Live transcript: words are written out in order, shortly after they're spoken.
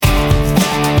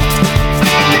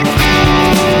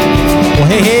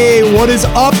Hey, what is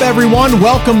up, everyone?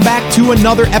 Welcome back to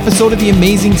another episode of the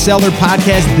Amazing Seller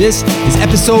Podcast. This is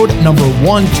episode number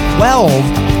 112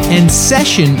 and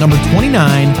session number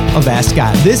 29 of Ask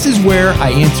Scott. This is where I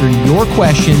answer your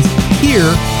questions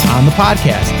here on the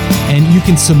podcast. And you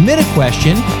can submit a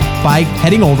question by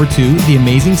heading over to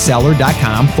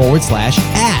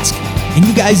theamazingseller.com/ask. And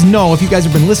you guys know, if you guys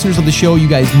have been listeners of the show, you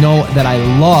guys know that I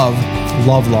love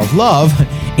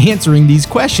answering these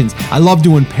questions. I love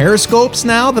doing Periscopes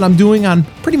now that I'm doing on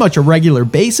pretty much a regular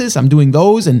basis. I'm doing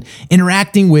those and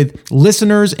interacting with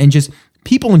listeners and just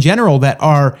people in general that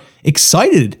are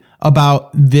excited about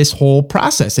this whole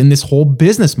process and this whole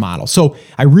business model. So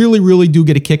I really do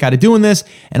get a kick out of doing this,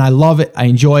 and I love it. I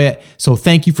enjoy it. So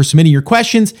thank you for submitting your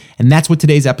questions. And that's what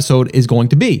today's episode is going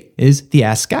to be, is the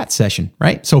Ask Scott session,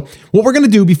 right? So what we're going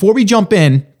to do before we jump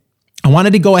in, I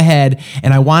wanted to go ahead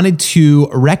and I wanted to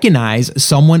recognize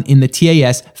someone in the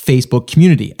TAS Facebook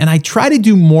community. And I try to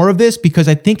do more of this because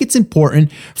I think it's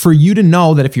important for you to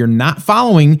know that if you're not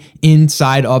following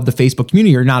inside of the Facebook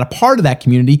community, or not a part of that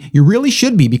community, you really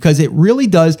should be, because it really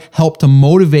does help to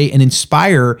motivate and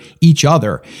inspire each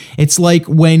other. It's like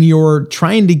when you're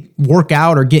trying to work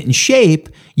out or get in shape,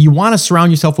 you want to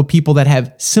surround yourself with people that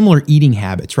have similar eating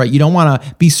habits, right? You don't want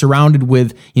to be surrounded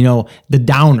with, the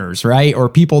downers, right? Or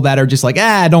people that are just like,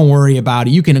 don't worry about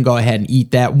it. You can go ahead and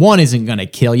eat that. One isn't going to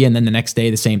kill you. And then the next day,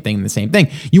 the same thing.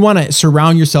 You want to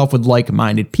surround yourself with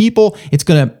like-minded people. It's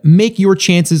going to make your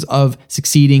chances of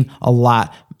succeeding a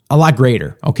lot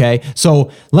greater. Okay.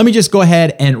 So let me just go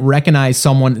ahead and recognize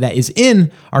someone that is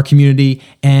in our community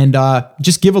and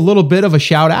just give a little bit of a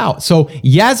shout out. So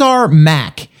Yazar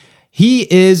Mack, he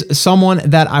is someone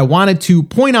that I wanted to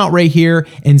point out right here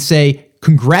and say,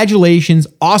 congratulations,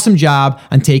 awesome job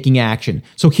on taking action.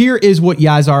 So here is what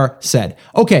Yazar said.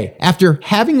 Okay, after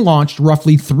having launched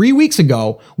roughly 3 weeks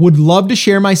ago, would love to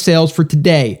share my sales for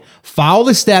today. Follow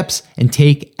the steps and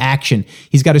take action.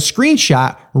 He's got a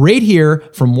screenshot right here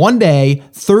from one day,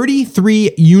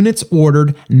 33 units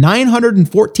ordered,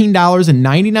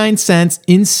 $914.99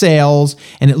 in sales,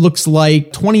 and it looks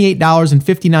like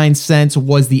 $28.59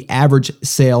 was the average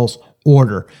sales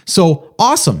order. So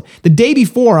awesome. The day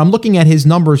before, I'm looking at his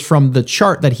numbers from the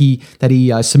chart that he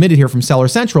submitted here from Seller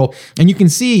Central, and you can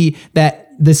see that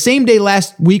the same day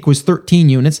last week was 13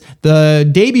 units. The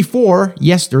day before,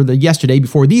 yesterday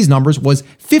before these numbers was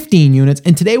 15 units,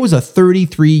 and today was a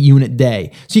 33 unit day.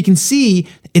 So you can see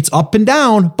it's up and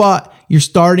down, but you're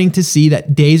starting to see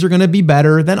that days are going to be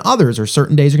better than others, or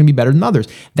certain days are going to be better than others.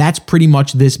 That's pretty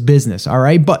much this business, all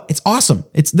right? But it's awesome.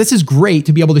 This is great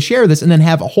to be able to share this and then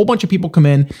have a whole bunch of people come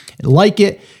in, like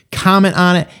it, comment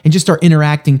on it, and just start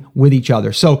interacting with each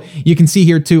other. So you can see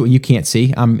here too, you can't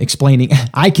see, I'm explaining,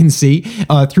 I can see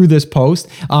through this post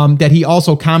that he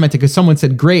also commented, because someone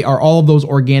said, great, are all of those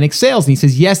organic sales? And he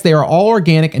says, yes, they are all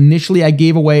organic. Initially, I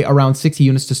gave away around 60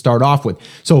 units to start off with.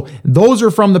 So those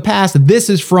are from the past. This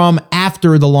is from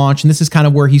after the launch, and this is kind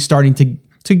of where he's starting to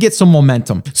get some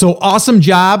momentum. So awesome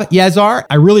job, Yazar.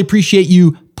 I really appreciate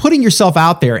you putting yourself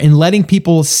out there and letting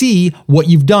people see what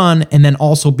you've done, and then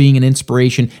also being an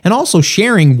inspiration and also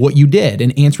sharing what you did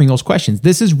and answering those questions.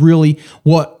 This is really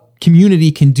what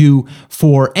community can do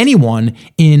for anyone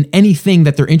in anything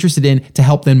that they're interested in to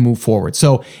help them move forward.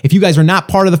 So if you guys are not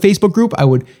part of the Facebook group, I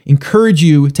would encourage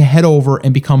you to head over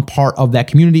and become part of that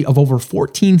community of over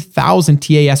 14,000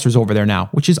 TASers over there now,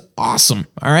 which is awesome.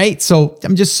 All right. So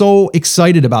I'm just so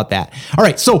excited about that. All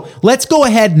right. So let's go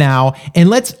ahead now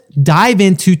and let's dive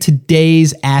into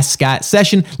today's Ask Scott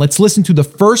session. Let's listen to the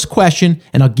first question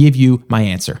and I'll give you my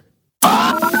answer.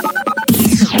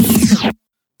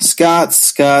 Scott.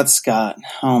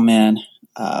 Oh man.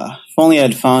 If only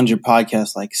I'd found your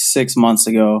podcast like 6 months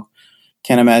ago.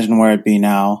 Can't imagine where I'd be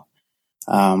now.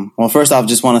 Well, first off,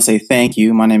 just want to say thank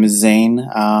you. My name is Zane.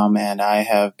 And I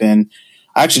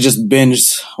actually just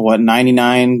binged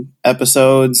 99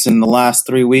 episodes in the last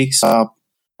 3 weeks. I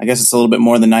guess it's a little bit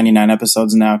more than 99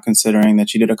 episodes now, considering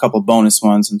that you did a couple bonus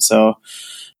ones. And so,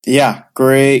 yeah,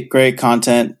 great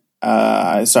content.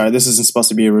 Sorry, this isn't supposed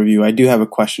to be a review. I do have a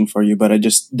question for you, but I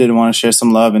just did want to share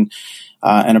some love and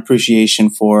appreciation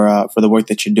for the work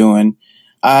that you're doing.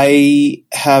 I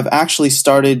have actually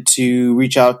started to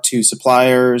reach out to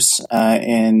suppliers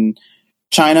in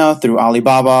China through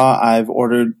Alibaba. I've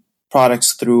ordered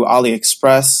products through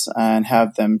AliExpress and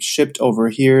have them shipped over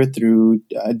here through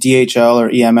DHL or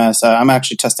EMS. I'm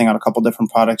actually testing out a couple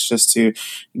different products just to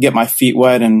get my feet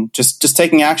wet and just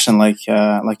taking action like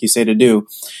you say to do.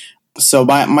 So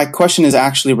my question is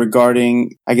actually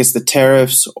regarding, I guess, the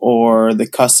tariffs or the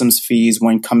customs fees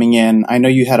when coming in. I know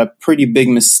you had a pretty big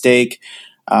mistake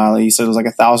You said it was like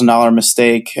 $1,000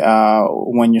 mistake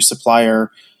when your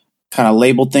supplier kind of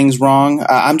labeled things wrong.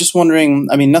 I'm just wondering,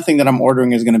 I mean, nothing that I'm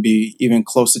ordering is going to be even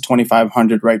close to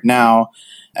 2,500 right now.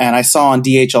 And I saw on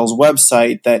DHL's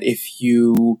website that if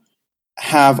you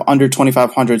have under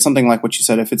 2,500, something like what you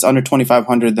said, if it's under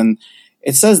 2,500, then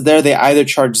it says there they either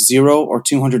charge 0 or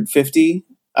 250.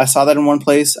 I saw that in one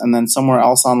place. And then somewhere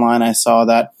else online, I saw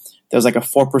that there's like a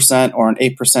 4% or an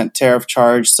 8% tariff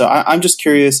charge. So I'm just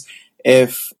curious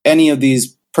if any of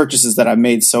these purchases that I've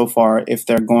made so far, if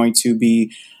they're going to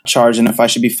be charged and if I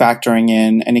should be factoring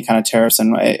in any kind of tariffs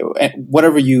and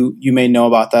whatever you may know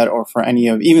about that, or for any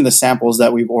of even the samples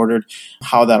that we've ordered,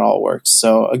 how that all works.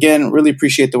 So again, really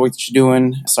appreciate the work that you're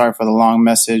doing. Sorry for the long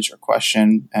message or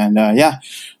question. And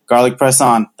garlic press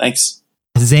on. Thanks.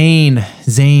 Zane.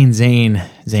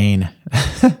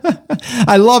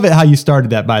 I love it how you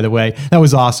started that, by the way. That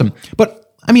was awesome. But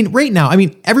I mean, right now,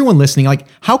 everyone listening, like,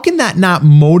 how can that not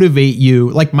motivate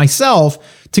you, like myself,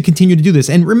 to continue to do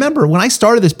this? And remember, when I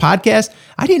started this podcast,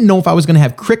 I didn't know if I was going to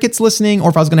have crickets listening, or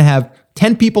if I was going to have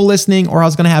 10 people listening, or I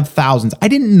was going to have thousands. I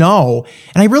didn't know.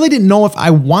 And I really didn't know if I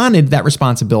wanted that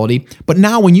responsibility. But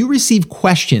now when you receive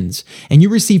questions and you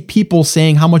receive people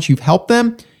saying how much you've helped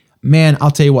them, man,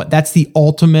 I'll tell you what, that's the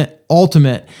ultimate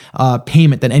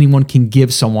payment that anyone can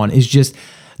give someone, is just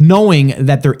knowing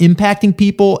that they're impacting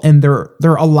people and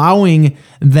they're allowing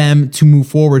them to move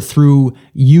forward through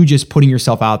you just putting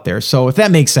yourself out there. So if that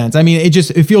makes sense,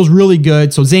 it feels really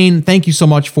good. So Zane, thank you so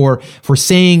much for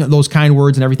saying those kind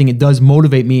words and everything. It does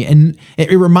motivate me, and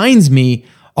it reminds me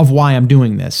of why I'm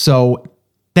doing this. So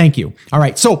thank you. All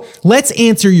right. So let's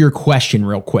answer your question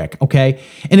real quick. Okay.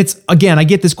 And again, I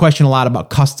get this question a lot about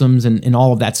customs and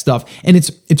all of that stuff. And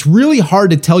it's really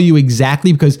hard to tell you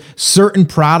exactly, because certain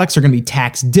products are going to be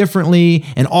taxed differently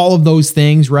and all of those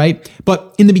things, right?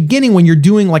 But in the beginning, when you're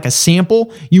doing like a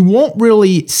sample, you won't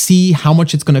really see how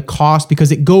much it's going to cost,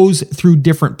 because it goes through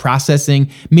different processing,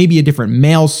 maybe a different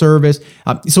mail service.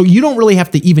 So you don't really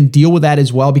have to even deal with that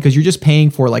as well, because you're just paying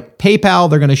for like PayPal.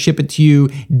 They're going to ship it to you.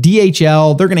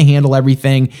 DHL, they're going to handle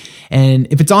everything. And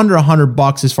if it's under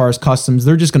 $100 as far as customs,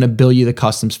 they're just going to bill you the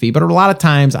customs fee. But a lot of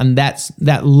times on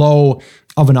that low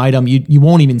of an item, you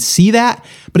won't even see that.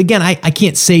 But again, I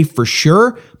can't say for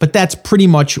sure, but that's pretty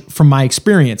much from my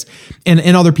experience and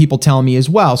other people telling me as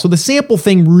well. So the sample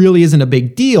thing really isn't a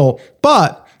big deal.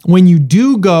 But when you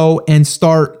do go and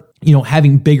start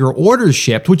having bigger orders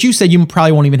shipped, which you said you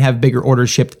probably won't even have bigger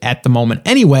orders shipped at the moment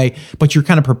anyway, but you're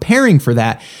kind of preparing for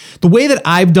that. The way that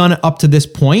I've done it up to this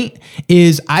point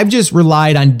is I've just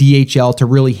relied on DHL to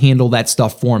really handle that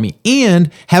stuff for me,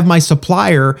 and have my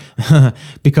supplier,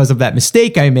 because of that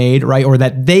mistake I made, right, or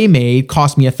that they made,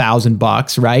 cost me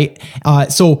 $1,000,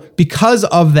 right? So because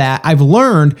of that, I've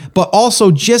learned, but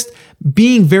also just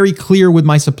being very clear with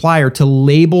my supplier to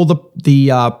label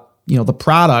the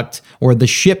product or the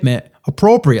shipment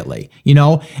appropriately,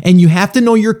 and you have to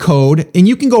know your code, and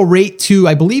you can go right to,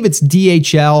 I believe it's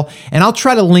DHL, and I'll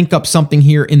try to link up something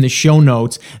here in the show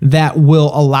notes that will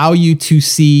allow you to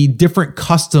see different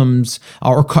customs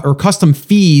or custom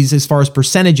fees as far as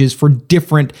percentages for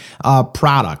different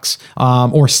products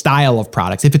or style of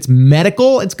products. If it's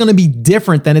medical, it's going to be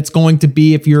different than it's going to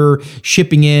be if you're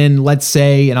shipping in, let's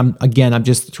say, and I'm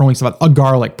just throwing stuff out, a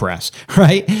garlic press,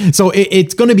 right? So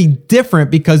it's going to be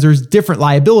different because there's different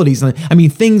liabilities.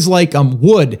 Things like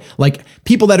wood, like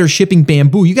people that are shipping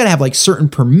bamboo, you got to have like certain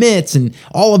permits and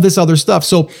all of this other stuff.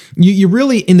 So you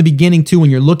really, in the beginning too, when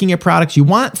you're looking at products, you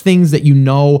want things that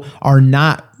are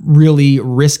not really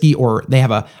risky or they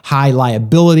have a high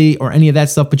liability or any of that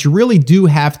stuff, but you really do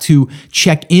have to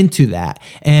check into that.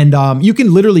 And you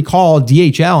can literally call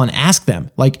DHL and ask them,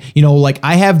 like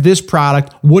I have this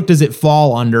product, what does it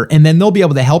fall under? And then they'll be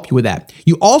able to help you with that.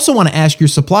 You also want to ask your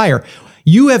supplier,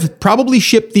 you have probably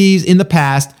shipped these in the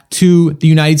past to the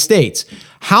United States.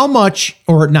 What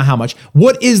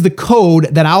is the code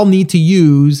that I'll need to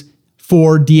use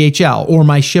for DHL or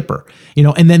my shipper?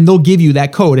 And then they'll give you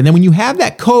that code. And then when you have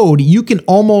that code, you can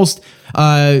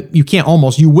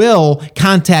you will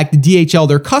contact the DHL,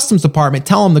 their customs department,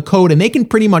 tell them the code, and they can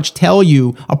pretty much tell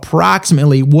you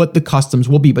approximately what the customs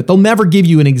will be, but they'll never give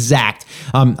you an exact.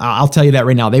 I'll tell you that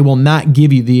right now. They will not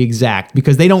give you the exact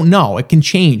because they don't know. It can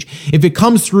change. If it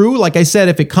comes through, like I said,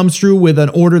 if it comes through with an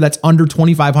order that's under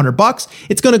 $2,500,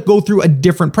 it's going to go through a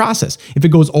different process. If it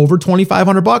goes over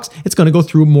 $2,500, it's going to go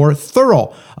through more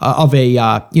thorough of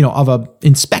a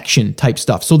inspection type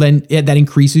stuff. So then that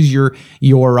increases your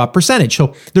percentage.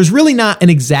 So there's really not an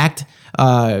exact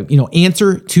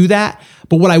answer to that.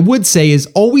 But what I would say is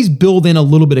always build in a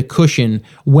little bit of cushion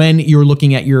when you're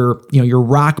looking at your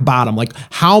rock bottom. Like,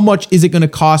 how much is it going to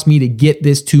cost me to get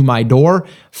this to my door?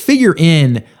 Figure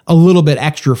in a little bit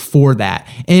extra for that.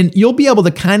 And you'll be able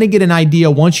to kind of get an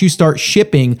idea once you start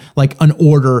shipping like an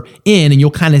order in, and you'll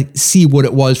kind of see what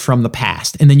it was from the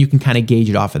past. And then you can kind of gauge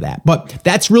it off of that. But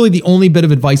that's really the only bit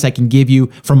of advice I can give you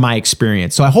from my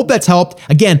experience. So I hope that's helped.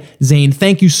 Again, Zane,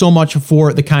 thank you so much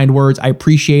for the kind words. I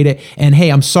appreciate it. And hey,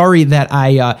 I'm sorry that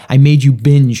I made you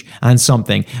binge on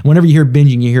something. Whenever you hear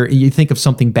binging, you think of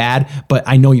something bad, but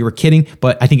I know you were kidding.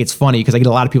 But I think it's funny because I get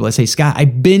a lot of people that say, Scott, I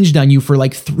binged on you for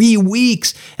like 3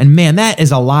 weeks. And man, that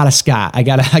is a lot of Scott. I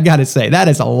gotta say, that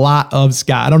is a lot of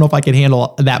Scott. I don't know if I can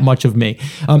handle that much of me.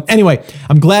 Anyway,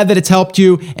 I'm glad that it's helped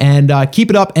you, and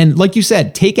keep it up. And like you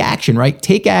said, take action, right?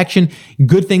 Take action.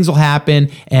 Good things will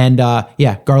happen. And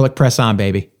garlic press on,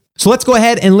 baby. So let's go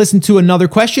ahead and listen to another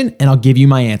question, and I'll give you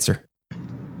my answer.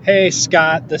 Hey,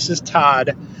 Scott, this is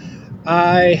Todd.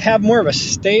 I have more of a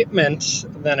statement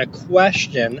than a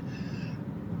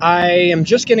question. I am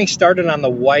just getting started on the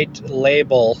white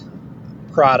label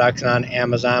products on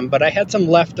Amazon, but I had some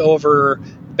leftover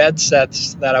bed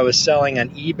sets that I was selling on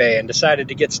eBay and decided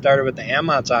to get started with the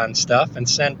Amazon stuff and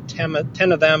sent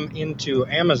 10 of them into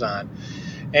Amazon.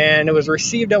 And it was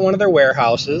received at one of their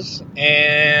warehouses,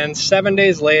 and 7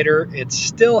 days later, it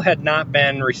still had not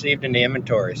been received into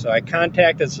inventory. So I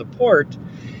contacted support,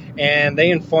 and they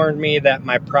informed me that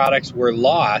my products were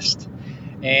lost,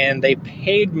 and they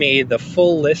paid me the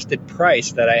full listed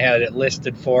price that I had it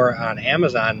listed for on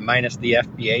Amazon, minus the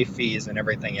FBA fees and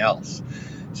everything else.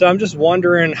 So I'm just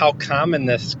wondering how common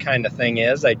this kind of thing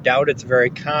is. I doubt it's very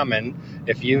common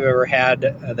if you've ever had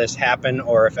this happen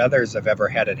or if others have ever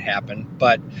had it happen.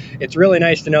 But it's really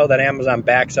nice to know that Amazon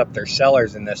backs up their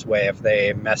sellers in this way if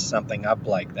they mess something up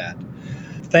like that.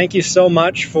 Thank you so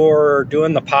much for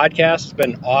doing the podcast. It's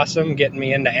been awesome getting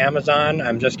me into Amazon.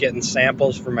 I'm just getting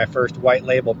samples for my first white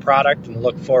label product and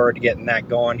look forward to getting that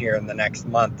going here in the next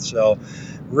month. So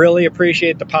really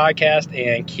appreciate the podcast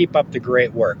and keep up the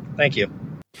great work. Thank you.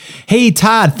 Hey,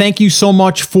 Todd, thank you so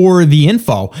much for the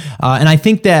info. And I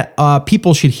think that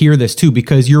people should hear this too,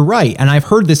 because you're right. And I've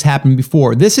heard this happen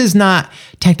before. This has not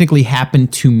technically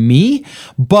happened to me,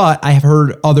 but I have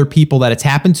heard other people that it's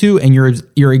happened to, and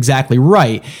you're exactly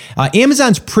right.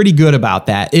 Amazon's pretty good about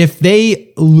that. If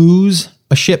they lose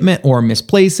a shipment or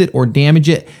misplace it or damage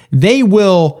it, they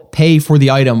will pay for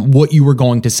the item what you were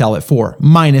going to sell it for,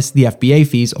 minus the FBA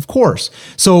fees, of course.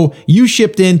 So you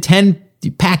shipped in 10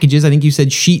 packages, I think you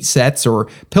said sheet sets or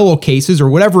pillowcases or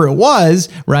whatever it was,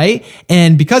 right?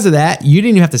 And because of that, you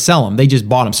didn't even have to sell them. They just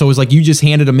bought them. So it was like you just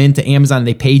handed them into Amazon and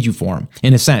they paid you for them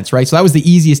in a sense, right? So that was the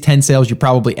easiest 10 sales you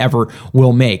probably ever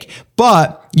will make.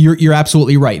 But you're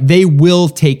absolutely right. They will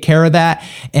take care of that.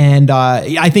 And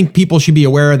I think people should be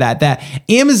aware of that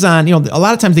Amazon, a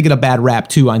lot of times they get a bad rap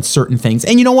too on certain things.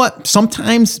 And you know what?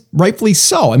 Sometimes rightfully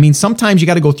so. I mean, sometimes you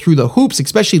got to go through the hoops,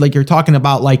 especially like you're talking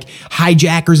about like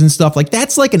hijackers and stuff. Like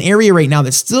that's like an area right now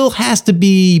that still has to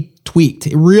be tweaked.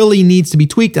 It really needs to be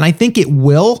tweaked. And I think it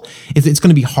will. It's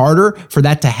going to be harder for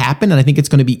that to happen. And I think it's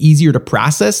going to be easier to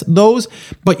process those.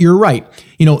 But you're right.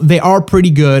 They are pretty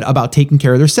good about taking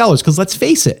care of their sellers, because let's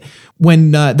face it,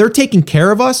 when they're taking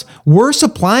care of us, we're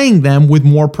supplying them with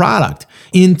more product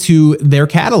into their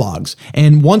catalogs.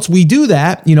 And once we do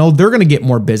that, they're going to get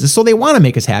more business. So they want to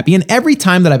make us happy. And every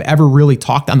time that I've ever really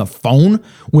talked on the phone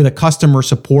with a customer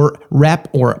support rep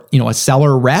or, a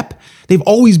seller rep, they've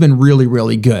always been really,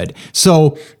 really good.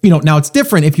 So, now it's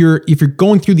different if you're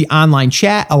going through the online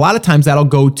chat. A lot of times that'll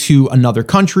go to another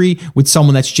country with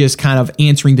someone that's just kind of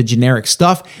answering the generic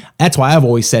stuff. That's why I've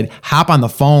always said, hop on the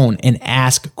phone and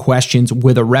ask questions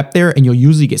with a rep there, and you'll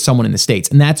usually get someone in the States.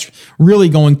 And that's really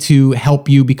going to help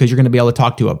you because you're going to be able to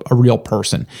talk to a real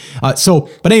person.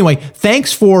 But anyway,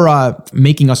 thanks for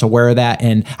making us aware of that.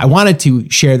 And I wanted to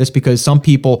share this because some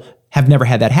people have never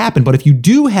had that happen. But if you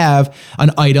do have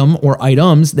an item or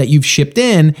items that you've shipped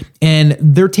in and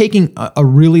they're taking a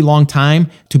really long time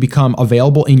to become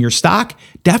available in your stock,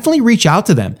 definitely reach out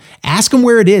to them. Ask them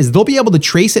where it is. They'll be able to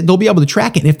trace it. They'll be able to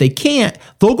track it. And if they can't,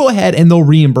 they'll go ahead and they'll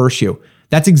reimburse you.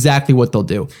 That's exactly what they'll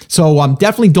do. So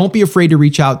definitely don't be afraid to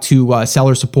reach out to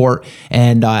seller support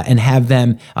and have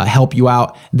them help you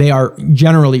out. They are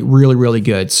generally really, really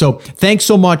good. So thanks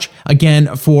so much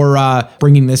again for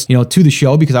bringing this to the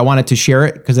show, because I wanted to share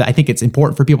it because I think it's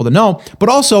important for people to know. But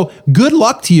also, good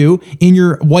luck to you in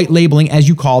your white labeling, as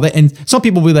you called it. And some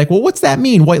people will be like, well, what's that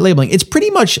mean, white labeling? It's pretty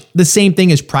much the same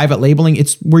thing as private labeling.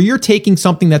 It's where you're taking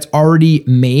something that's already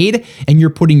made and you're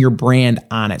putting your brand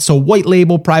on it. So white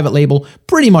label, private label,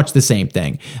 pretty much the same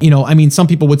thing. I mean, some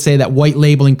people would say that white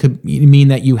labeling could mean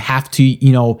that you have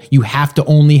to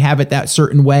only have it that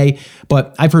certain way,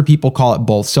 but I've heard people call it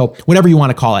both. So whatever you want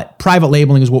to call it, private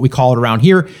labeling is what we call it around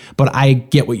here, but I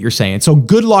get what you're saying. So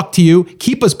good luck to you.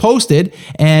 Keep us posted,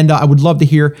 and I would love to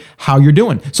hear how you're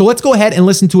doing. So let's go ahead and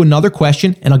listen to another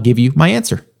question, and I'll give you my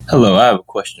answer. Hello, I have a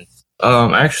question.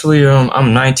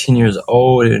 I'm 19 years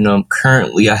old, and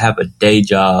currently I have a day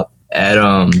job at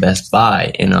Best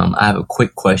Buy, and I have a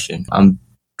quick question. I'm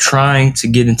trying to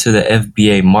get into the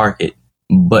FBA market,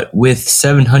 but with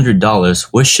 $700,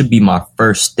 what should be my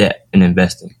first step in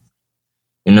investing?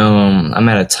 I'm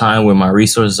at a time where my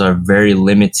resources are very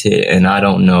limited, and I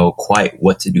don't know quite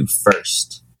what to do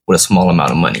first with a small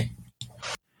amount of money.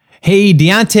 Hey,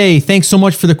 Deontay, thanks so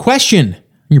much for the question.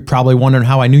 You're probably wondering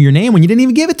how I knew your name when you didn't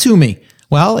even give it to me.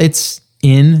 Well, it's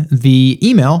in the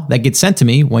email that gets sent to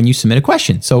me when you submit a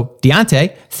question. So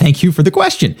Deontay, thank you for the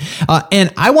question.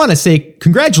 And I want to say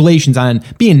congratulations on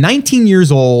being 19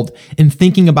 years old and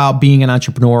thinking about being an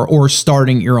entrepreneur or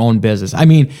starting your own business. I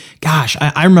mean, gosh,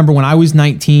 I remember when I was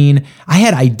 19, I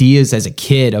had ideas as a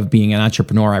kid of being an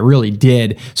entrepreneur. I really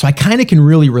did. So I kind of can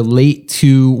really relate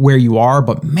to where you are,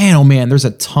 but man, oh man, there's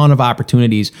a ton of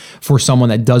opportunities for someone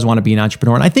that does want to be an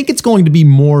entrepreneur. And I think it's going to be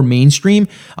more mainstream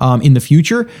in the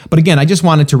future. But again, I just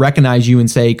wanted to recognize you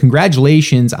and say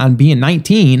congratulations on being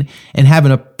 19 and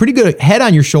having a pretty good head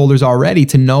on your shoulders already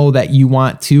to know that you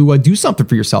want to do something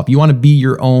for yourself. You want to be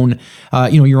your own,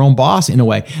 your own boss in a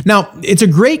way. Now, it's a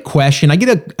great question. I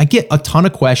get a ton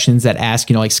of questions that ask,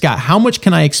 like, Scott, how much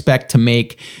can I expect to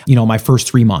make, my first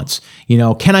 3 months?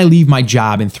 Can I leave my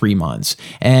job in 3 months?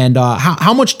 And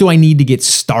how much do I need to get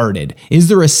started? Is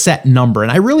there a set number?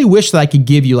 And I really wish that I could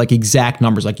give you like exact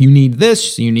numbers, like you need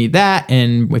this, you need that.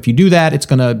 And if you do that, it's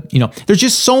going to, there's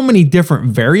just so many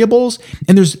different variables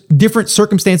and there's different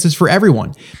circumstances for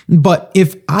everyone. But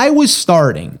if I was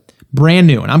starting brand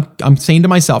new, and I'm saying to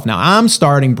myself now, I'm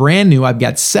starting brand new, I've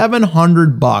got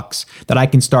 $700 that I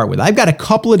can start with. I've got a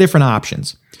couple of different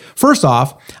options. First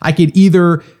off, I could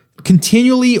either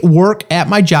continually work at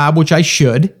my job, which I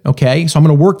should, okay? So I'm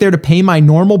going to work there to pay my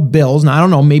normal bills. Now, I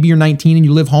don't know, maybe you're 19 and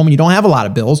you live home and you don't have a lot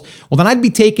of bills. Well, then I'd be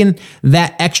taking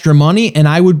that extra money and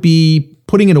I would be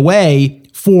putting it away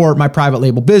for my private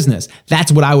label business.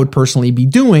 That's what I would personally be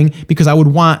doing because I would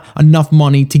want enough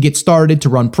money to get started, to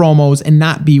run promos and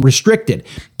not be restricted.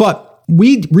 But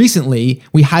we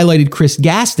highlighted Chris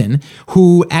Gaston,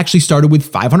 who actually started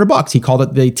with $500. He called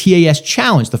it the TAS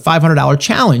challenge, the $500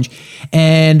 challenge.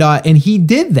 And he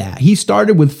did that. He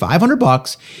started with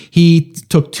 $500. He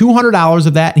took $200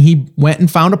 of that and he went and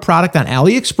found a product on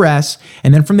AliExpress.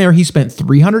 And then from there, he spent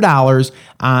 $300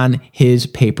 on his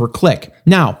pay-per-click.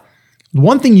 Now,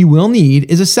 one thing you will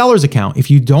need is a seller's account. If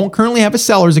you don't currently have a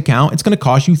seller's account, it's going to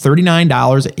cost you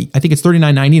 $39. I think it's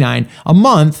 $39.99 a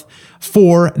month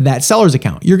for that seller's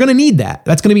account. You're going to need that.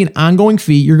 That's going to be an ongoing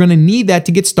fee. You're going to need that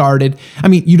to get started. I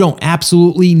mean, you don't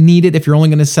absolutely need it if you're only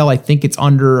going to sell, I think it's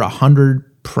under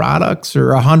 100 products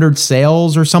or 100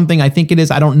 sales or something. I think it is.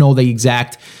 I don't know the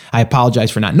exact. I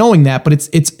apologize for not knowing that, but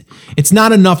it's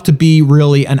not enough to be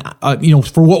really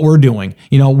for what we're doing.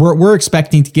 We're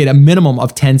expecting to get a minimum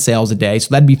of 10 sales a day,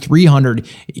 so that'd be 300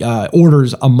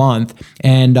 orders a month,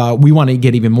 and we want to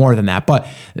get even more than that. But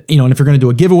and if you're going to do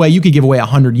a giveaway, you could give away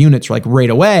 100 units like right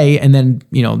away, and then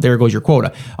there goes your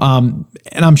quota. And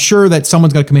I'm sure that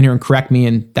someone's going to come in here and correct me,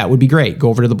 and that would be great. Go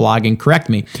over to the blog and correct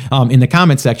me in the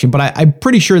comment section. But I'm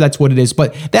pretty sure that's what it is.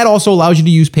 But that also allows you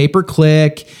to use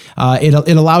pay-per-click.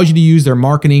 It allows you to use their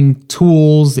marketing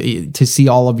tools to see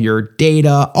all of your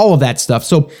data, all of that stuff.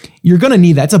 So you're going to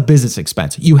need that. It's a business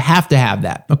expense. You have to have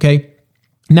that. Okay.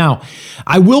 Now,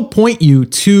 I will point you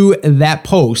to that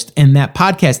post and that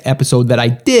podcast episode that I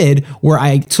did where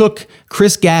I took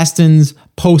Chris Gaston's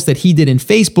post that he did in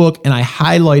Facebook and I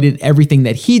highlighted everything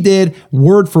that he did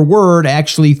word for word,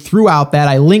 actually throughout that.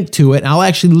 I linked to it and I'll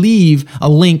actually leave a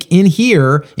link in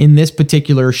here in this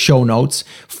particular show notes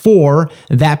for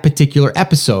that particular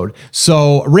episode.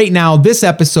 So right now, this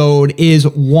episode is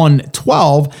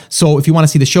 112. So if you want to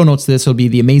see the show notes to this, it'll be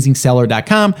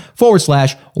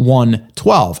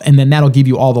theamazingseller.com/112. And then that'll give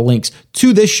you all the links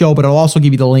to this show, but it'll also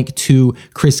give you the link to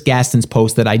Chris Gaston's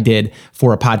post that I did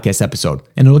for a podcast episode.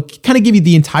 And it'll kind of give you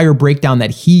the entire breakdown that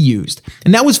he used.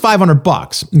 And that was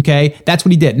 $500. Okay. That's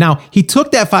what he did. Now he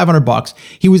took that $500.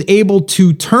 He was able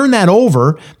to turn that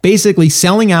over, basically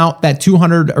selling out that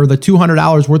 $200 or the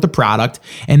 $200 worth of product.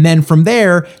 And then from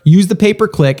there, use the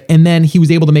pay-per-click. And then he was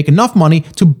able to make enough money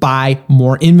to buy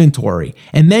more inventory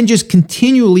and then just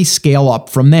continually scale up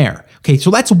from there. Okay.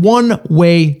 So that's one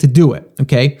way to do it.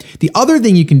 Okay. The other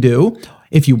thing you can do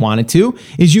if you wanted to,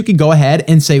 is you could go ahead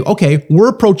and say, okay, we're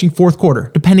approaching fourth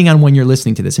quarter, depending on when you're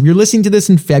listening to this. If you're listening to this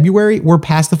in February, we're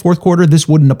past the fourth quarter, this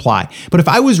wouldn't apply. But if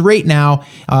I was right now,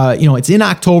 it's in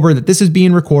October that this is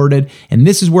being recorded and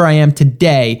this is where I am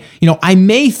today, I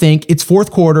may think it's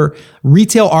fourth quarter,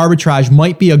 retail arbitrage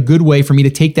might be a good way for me to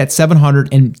take that $700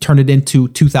 and turn it into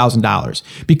 $2,000,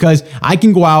 because I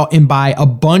can go out and buy a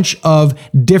bunch of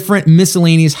different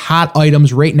miscellaneous hot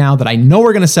items right now that I know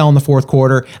are going to sell in the fourth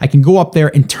quarter. I can go up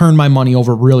there and turn my money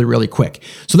over really, really quick.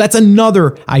 So that's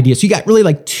another idea. So you got really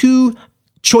like two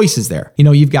choices there.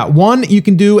 You've got one you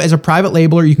can do as a private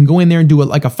labeler. You can go in there and do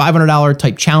like a $500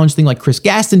 type challenge thing like Chris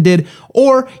Gaston did,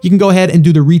 or you can go ahead and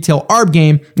do the retail arb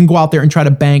game and go out there and try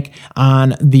to bank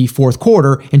on the fourth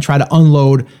quarter and try to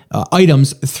unload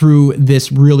items through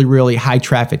this really, really high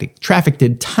trafficked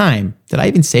time. Did I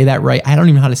even say that right? I don't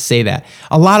even know how to say that.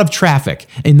 A lot of traffic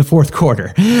in the fourth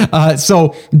quarter.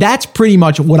 So that's pretty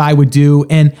much what I would do.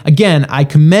 And again, I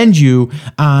commend you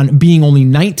on being only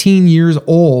 19 years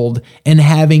old and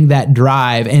having that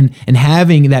drive and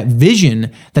having that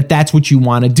vision that that's what you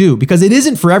want to do, because it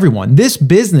isn't for everyone. This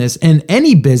business and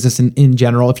any business in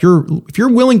general, if you're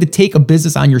willing to take a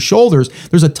business on your shoulders,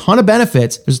 there's a ton of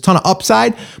benefits. There's a ton of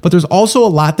upside, but there's also a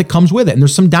lot that comes with it. And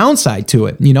there's some downside to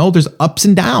it. There's ups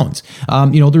and downs.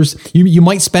 You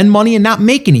might spend money and not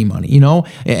make any money,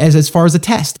 as far as a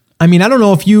test. I don't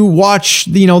know if you watch,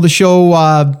 the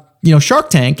show, Shark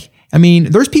Tank.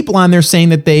 There's people on there saying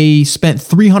that they spent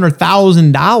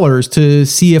 $300,000 to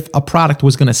see if a product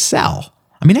was going to sell.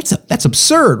 That's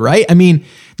absurd, right?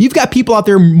 You've got people out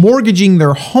there mortgaging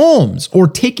their homes or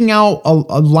taking out a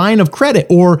line of credit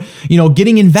or,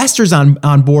 getting investors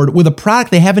on board with a product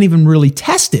they haven't even really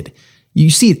tested. You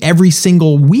see it every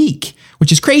single week,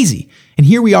 which is crazy. And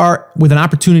here we are with an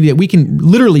opportunity that we can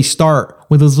literally start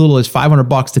with as little as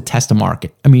 $500 to test a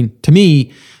market. To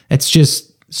me, it's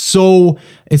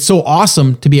so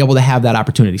awesome to be able to have that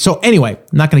opportunity. So anyway,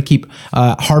 I'm not going to keep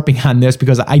harping on this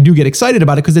because I do get excited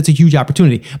about it because it's a huge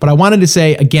opportunity. But I wanted to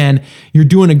say, again, you're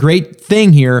doing a great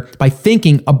thing here by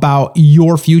thinking about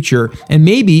your future and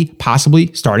maybe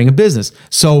possibly starting a business.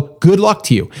 So good luck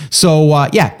to you. So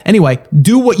anyway,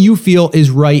 do what you feel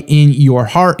is right in your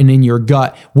heart and in your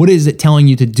gut. What is it telling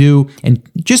you to do? And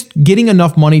just getting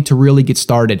enough money to really get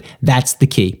started. That's the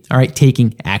key. All right,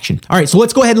 taking action. All right, so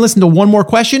let's go ahead and listen to one more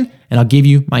question and I'll give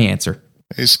you my answer.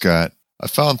 Hey, Scott. I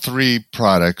found 3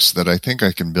 products that I think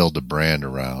I can build a brand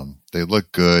around. They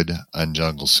look good on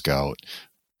Jungle Scout,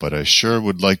 but I sure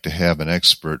would like to have an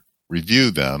expert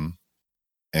review them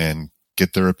and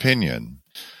get their opinion.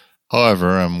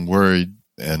 However, I'm worried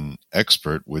an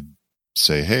expert would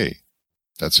say, hey,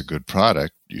 that's a good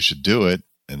product, you should do it,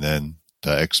 and then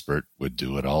the expert would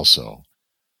do it also.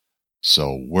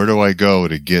 So where do I go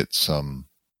to get some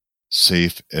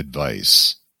safe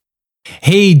advice?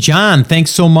 Hey, John, thanks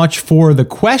so much for the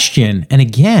question. And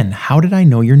again, how did I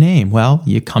know your name? Well,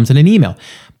 it comes in an email.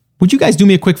 Would you guys do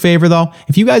me a quick favor, though?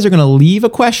 If you guys are going to leave a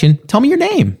question, tell me your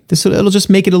name. It'll just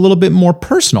make it a little bit more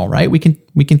personal, right? We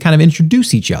can kind of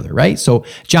introduce each other, right? So,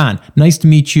 John, nice to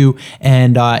meet you.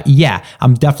 And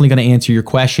I'm definitely going to answer your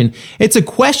question. It's a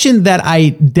question that I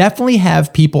definitely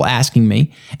have people asking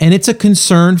me, and it's a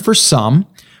concern for some.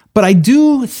 But I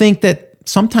do think that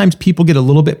sometimes people get a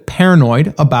little bit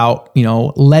paranoid about,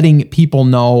 letting people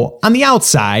know on the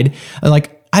outside.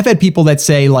 Like I've had people that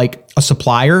say like a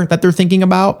supplier that they're thinking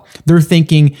about, they're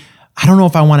thinking, I don't know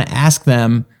if I want to ask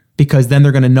them because then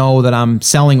they're going to know that I'm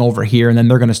selling over here and then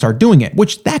they're going to start doing it,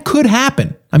 which that could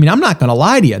happen. I'm not going to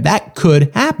lie to you. That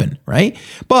could happen, right?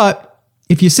 But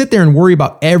if you sit there and worry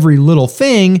about every little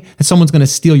thing that someone's going to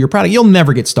steal your product, you'll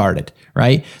never get started,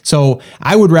 right? So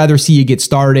I would rather see you get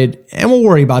started and we'll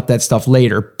worry about that stuff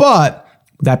later. But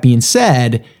that being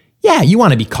said, you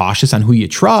want to be cautious on who you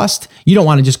trust. You don't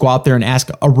want to just go out there and ask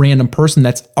a random person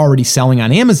that's already selling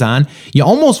on Amazon. You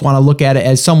almost want to look at it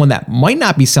as someone that might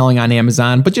not be selling on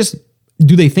Amazon, but just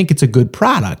do they think it's a good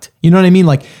product? You know what I mean?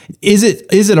 Like, is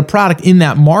it a product in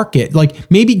that market? Like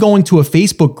maybe going to a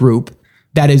Facebook group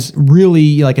that is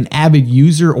really like an avid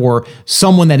user or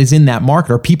someone that is in that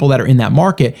market or people that are in that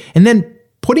market, and then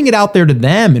putting it out there to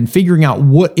them and figuring out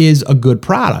what is a good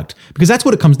product, because that's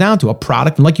what it comes down to, a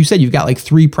product. And like you said, you've got like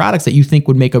 3 products that you think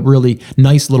would make a really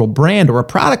nice little brand or a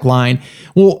product line.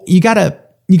 Well, you got to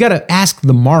ask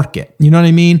the market, you know what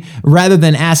I mean? Rather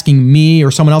than asking me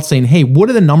or someone else saying, hey, what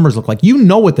do the numbers look like? You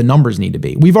know what the numbers need to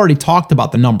be. We've already talked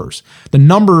about the numbers. The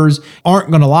numbers aren't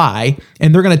going to lie,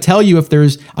 and they're going to tell you if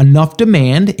there's enough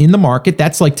demand in the market.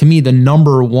 That's like, to me, the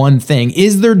number one thing.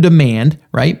 Is there demand,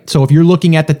 right? So if you're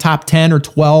looking at the top 10 or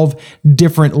 12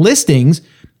 different listings,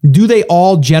 do they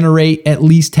all generate at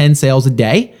least 10 sales a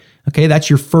day? Okay, that's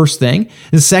your first thing.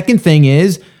 The second thing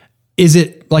is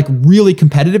it like really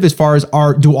competitive as far as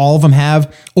do all of them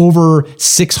have over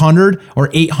 600 or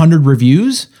 800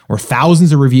 reviews or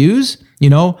thousands of reviews?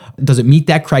 Does it meet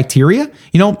that criteria?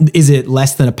 Is it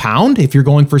less than £1 if you're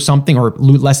going for something, or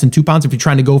less than £2 if you're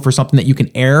trying to go for something that you can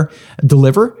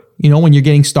deliver, when you're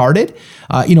getting started?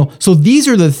 So these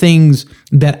are the things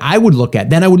that I would look at.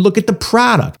 Then I would look at the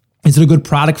product. Is it a good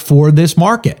product for this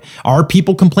market? Are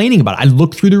people complaining about it? I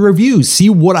look through the reviews, see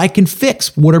what I can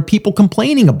fix. What are people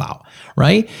complaining about,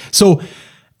 right? So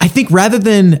I think rather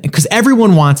than, because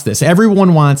everyone wants this,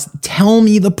 tell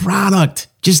me the product.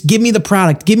 Just give me the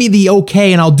product, give me the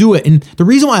okay, and I'll do it. And the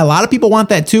reason why a lot of people want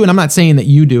that too, and I'm not saying that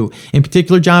you do in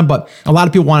particular, John, but a lot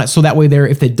of people want it so that way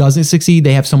if it doesn't succeed,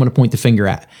 they have someone to point the finger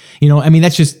at.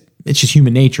 It's just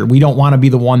human nature. We don't want to be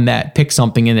the one that picked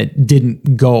something and it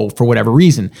didn't go for whatever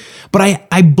reason. But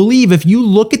I believe if you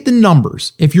look at the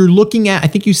numbers, if you're looking at, I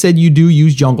think you said you do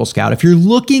use Jungle Scout. If you're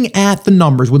looking at the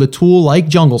numbers with a tool like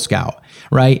Jungle Scout,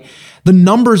 right, the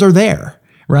numbers are there,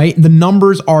 right? The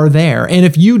numbers are there. And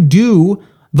if you do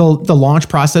the launch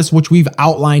process, which we've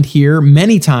outlined here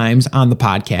many times on the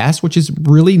podcast, which is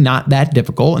really not that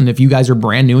difficult. And if you guys are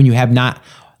brand new and you have not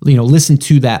listen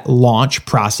to that launch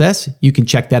process, you can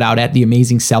check that out at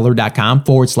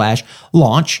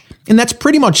theamazingseller.com/launch. And that's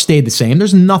pretty much stayed the same.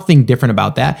 There's nothing different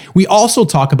about that. We also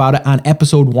talk about it on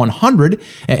episode 100.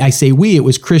 I say we, it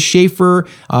was Chris Schaefer,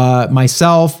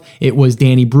 myself, it was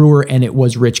Danny Brewer, and it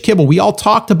was Rich Kibble. We all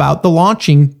talked about the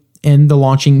launching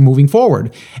moving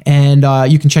forward. And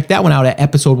you can check that one out at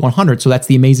episode 100. So that's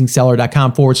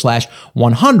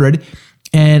theamazingseller.com/100.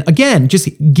 And again, just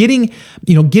getting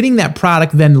that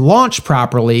product then launched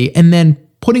properly and then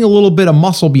putting a little bit of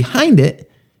muscle behind it,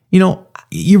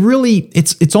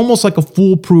 it's almost like a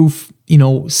foolproof,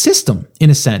 system in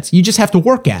a sense. You just have to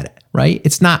work at it, right?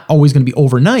 It's not always going to be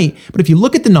overnight, but if you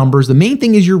look at the numbers, the main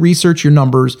thing is your research, your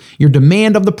numbers, your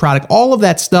demand of the product, all of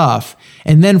that stuff.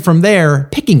 And then from there,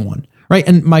 picking one. Right.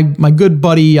 And my good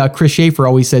buddy, Chris Schaefer,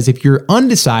 always says, if you're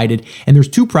undecided and there's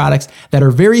two products that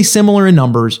are very similar in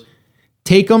numbers,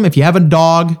 take them. If you have a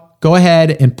dog, go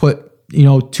ahead and put,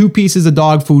 2 pieces of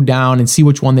dog food down and see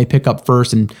which one they pick up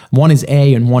first. And one is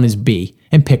A and one is B,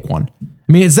 and pick one.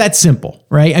 I mean, it's that simple,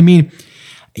 right? I mean,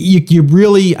 you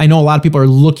really, I know a lot of people are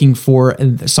looking for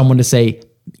someone to say,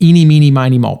 eeny, meeny,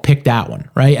 miny, mo, pick that one,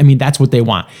 right? I mean, that's what they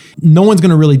want. No one's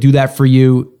going to really do that for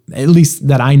you, at least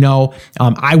that I know.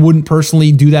 I wouldn't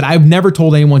personally do that. I've never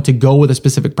told anyone to go with a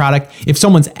specific product. If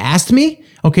someone's asked me,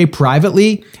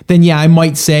 privately, then yeah, I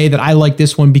might say that I like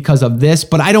this one because of this,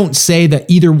 but I don't say that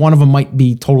either one of them might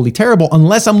be totally terrible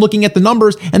unless I'm looking at the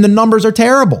numbers and the numbers are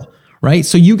terrible, right?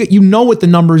 So you know what the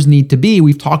numbers need to be.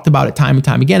 We've talked about it time and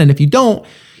time again. And if you don't,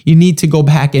 you need to go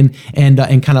back and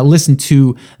kind of listen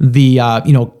to the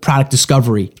product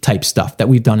discovery type stuff that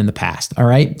we've done in the past. All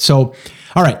right. So,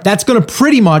 all right, that's going to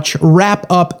pretty much wrap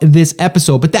up this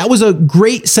episode. But that was a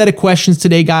great set of questions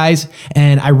today, guys,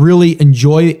 and I really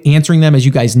enjoy answering them. As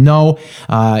you guys know,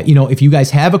 if you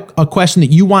guys have a question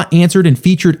that you want answered and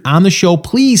featured on the show,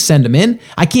 please send them in.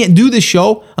 I can't do this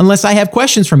show unless I have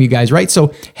questions from you guys, right?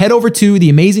 So head over to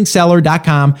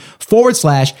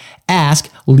theamazingseller.com/ask,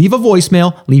 leave a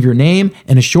voicemail, leave your name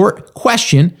and a short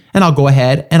question, and I'll go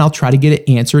ahead and I'll try to get it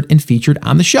answered and featured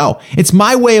on the show. It's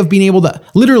my way of being able to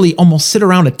literally almost sit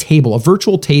around a table, a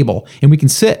virtual table, and we can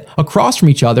sit across from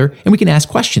each other and we can ask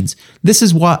questions. This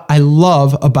is what I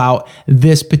love about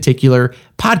this particular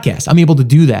podcast. I'm able to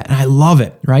do that and I love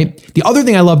it, right? The other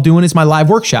thing I love doing is my live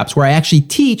workshops where I actually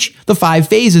teach the 5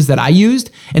 phases that I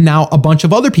used and now a bunch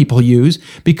of other people use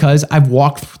because I've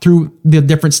walked through the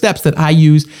different steps that I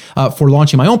use for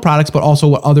launching my own products, but also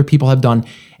what other people have done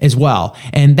as well.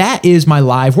 And that is my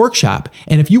live workshop.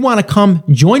 And if you want to come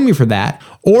join me for that,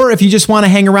 or if you just want to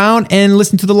hang around and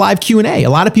listen to the live Q&A, a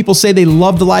lot of people say they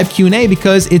love the live Q&A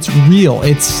because it's real,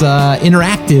 it's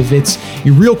interactive, it's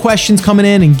your real questions coming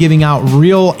in and giving out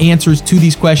real answers to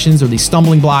these questions or these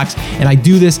stumbling blocks. And I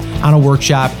do this on a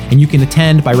workshop, and you can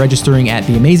attend by registering at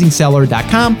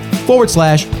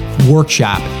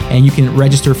theamazingseller.com/workshop, and you can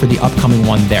register for the upcoming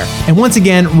one there. And once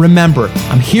again, remember,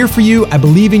 I'm here for you, I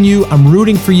believe in you, I'm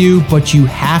rooting for you, but you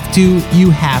have to.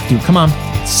 Come on,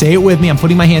 say it with me. I'm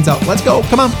putting my hands out. Let's go.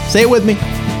 Come on, say it with me.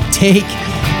 Take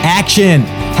action.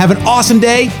 Have an awesome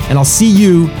day, and I'll see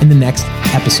you in the next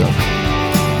episode.